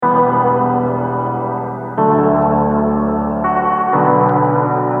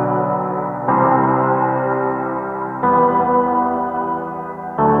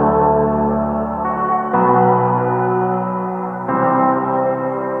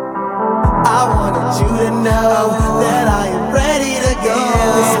want you to know that I am ready to go.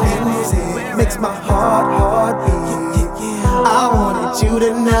 This music makes my heart beat. I wanted you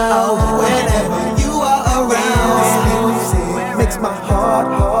to know whenever you are around. This music makes my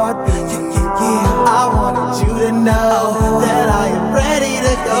heart beat. I wanted you to know that I am ready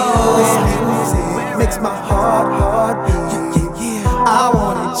to go. This music makes my heart beat. I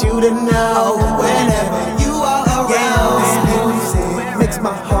wanted you to know whenever you are around. This music makes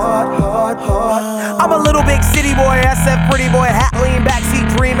my heart. I'm a little big city boy, SF pretty boy, hat lean, backseat,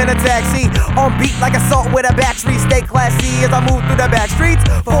 dream in a taxi. On beat like a salt with a backstreet, stay classy as I move through the back streets.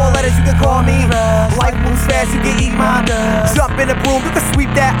 4 letters, you can call me. Life moves fast, you can eat mine. Jump in the broom, you can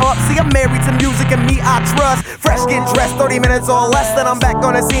sweep that up. See, I'm married to music and me, I trust. Fresh, get dressed, 30 minutes or less, then I'm back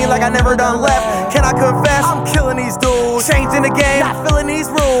on the scene like I never done left. Can I confess? I'm killing these dudes, changing the game, not filling these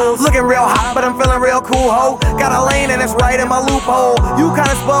rules. Looking real hot, but I'm feeling real cool, ho. Got a lane and it's right in my loophole. You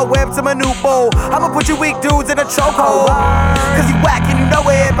kinda spell web to my new bowl. I'ma put you weak dudes in a chokehold, cause you whack and you know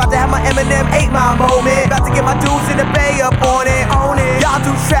it. About to have my Eminem 8 Mile moment. About to get my dudes in the bay up on it, own it. Y'all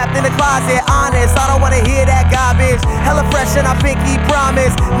dudes trapped in the closet, honest, I don't wanna hear that garbage. Hella fresh and I pinky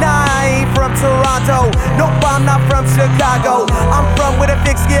promise. Nah, I ain't from Toronto. Nope, I'm not from Chicago. I'm from where the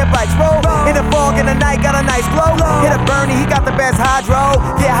fixed gear bikes roll. In the fog in the night, got a nice glow. Hit a Bernie, he got the best hydro.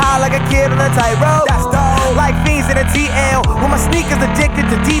 Get high like a kid on a tightrope. That's dope. Like fiends in a TL, with my sneakers addicted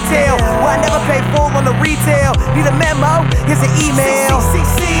to detail. Well, I never pay full on the retail. Need a memo? Here's an email.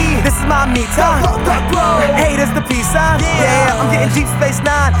 This is my me time. Hey, this the peace sign. Yeah, I'm getting Jeep Space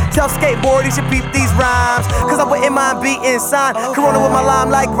 9. Tell skateboard he should peep these rhymes, cause I wouldn't mind beating sign. Corona with my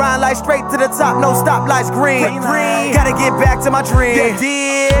limelight, grind like straight to the top. No stoplights, green. Gotta get back to my dream.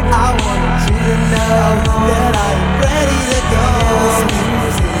 I want you to know that I am ready to go. This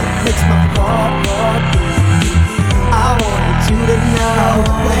music makes my heart beat. I wanted you to know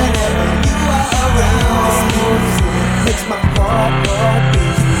whenever you are around. This music makes my heart beat.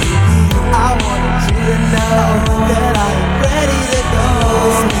 I wanted you to know that I am ready to go.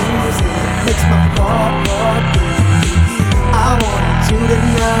 This music makes my heart beat. I wanted you to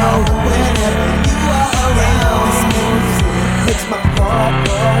know whenever you are around. This music makes my heart.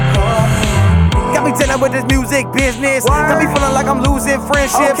 Got me tenor with this music business. Got me feeling like I'm losing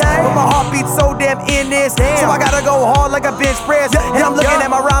friendships, but my heart beats so damn in this. So I gotta go hard like a bench press. And I'm looking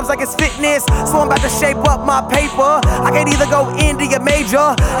at my rhymes like it's fitness. So I'm about to shape up my paper. I can either go indie or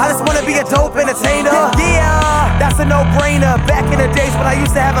major. I just wanna be a dope entertainer. Yeah, that's a no-brainer. Back in the days when I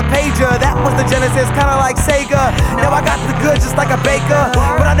used to have a pager, that was the Genesis, kinda like Sega. Now I got the goods just like a baker.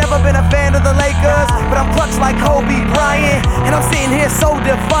 But I've never been a fan of the Lakers. But I'm clutch like Kobe Bryant, and I'm sitting here so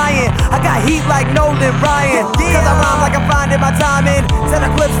defiant. I got heat like Nolan Ryan, cause I rhyme like I'm finding my timing. Tell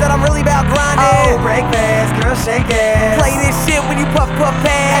the clips that I'm really about grinding. Oh, break fast, girl, shake ass. Play this shit when you puff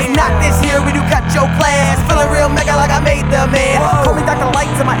pass. Knock this here when you cut your class. Feeling real mega like I made the man. Call me Dr. Light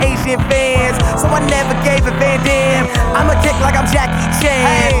to my Asian fans, so I never gave a Van Damme. I'ma kick like I'm Jackie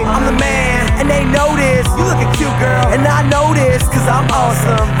Chan. I'm the man, and they know this. You looking cute, girl, and I know this, cause I'm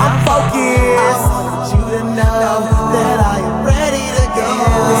awesome, I'm focused. I want you to know that I am ready to go.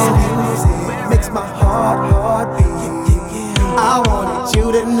 This music makes my heart beat. I wanted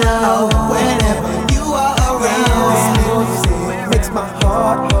you to know whenever you are around. This music makes my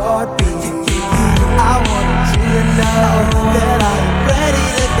heart beat. I wanted you to know that I am ready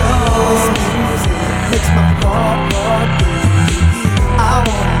to go. This music makes my heart beat. I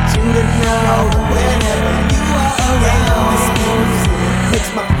wanted you to know whenever